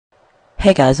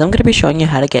Hey guys, I'm going to be showing you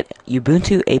how to get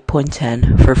Ubuntu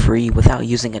 8.10 for free without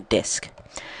using a disk.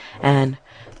 And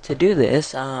to do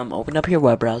this, open up your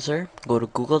web browser, go to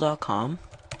google.com,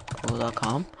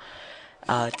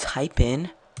 type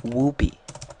in Woobi,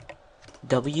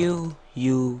 W-U-B-I.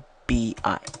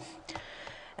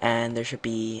 And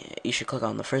you should click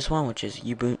on the first one, which is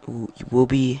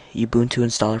Woobi Ubuntu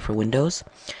installer for Windows.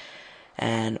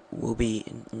 And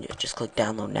just click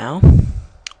download now.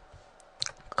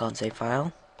 Click on save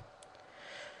file.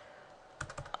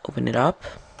 Open it up.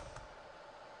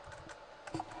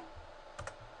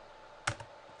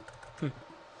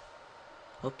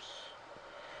 Oops.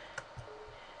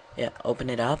 Yeah, open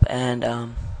it up, and I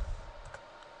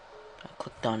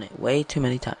clicked on it way too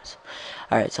many times.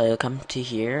 Alright, so you'll come to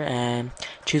here and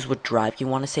choose what drive you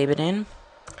want to save it in.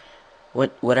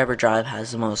 Whatever drive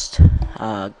has the most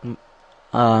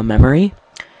memory.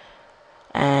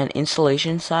 And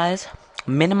installation size,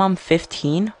 minimum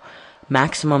 15,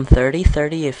 maximum 30.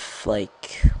 30 if,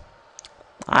 like,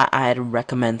 I'd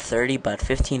recommend 30, but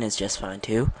 15 is just fine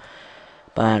too.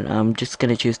 But I'm just going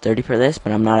to choose 30 for this,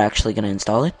 but I'm not actually going to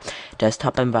install it.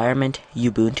 Desktop environment,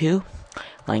 Ubuntu.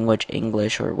 Language,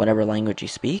 English, or whatever language you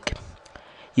speak.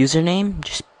 Username,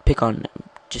 just pick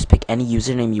any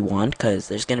username you want, because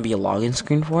there's going to be a login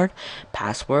screen for it.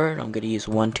 Password, I'm going to use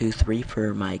 123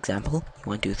 for my example.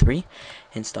 123.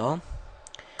 Install.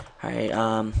 Alright,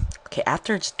 okay,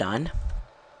 after it's done,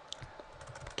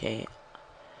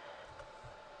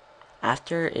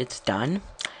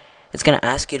 it's going to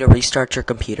ask you to restart your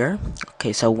computer.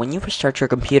 Okay, so when you restart your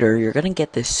computer, you're going to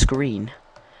get this screen.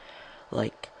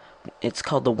 Like, it's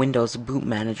called the Windows Boot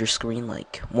Manager screen.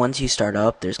 Like, once you start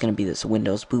up, there's going to be this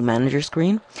Windows Boot Manager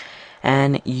screen.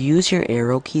 And use your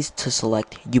arrow keys to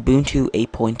select Ubuntu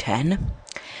 8.10.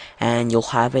 And you'll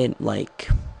have it,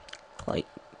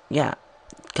 yeah.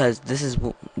 Because this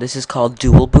is called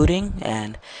dual booting.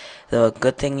 And the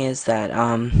good thing is that,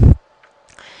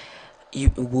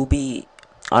 you will be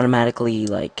automatically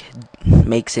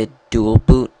makes it dual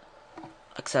boot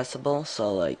accessible,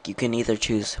 so like you can either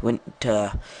choose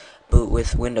to boot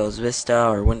with Windows Vista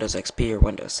or Windows XP or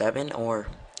Windows 7, or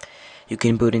you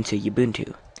can boot into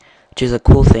Ubuntu, which is a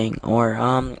cool thing. Or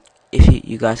if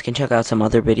you guys can check out some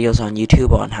other videos on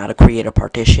YouTube on how to create a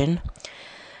partition,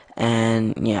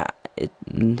 and yeah,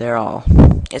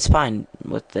 it's fine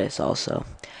with this also.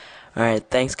 Alright,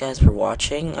 thanks guys for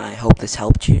watching. I hope this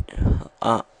helped you.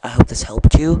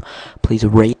 Please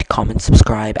rate, comment,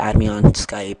 subscribe, add me on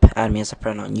Skype, add me as a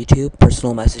friend on YouTube,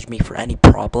 personal message me for any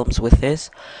problems with this,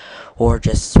 or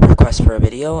just request for a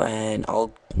video, and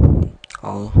I'll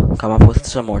come up with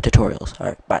some more tutorials.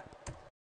 Alright, bye.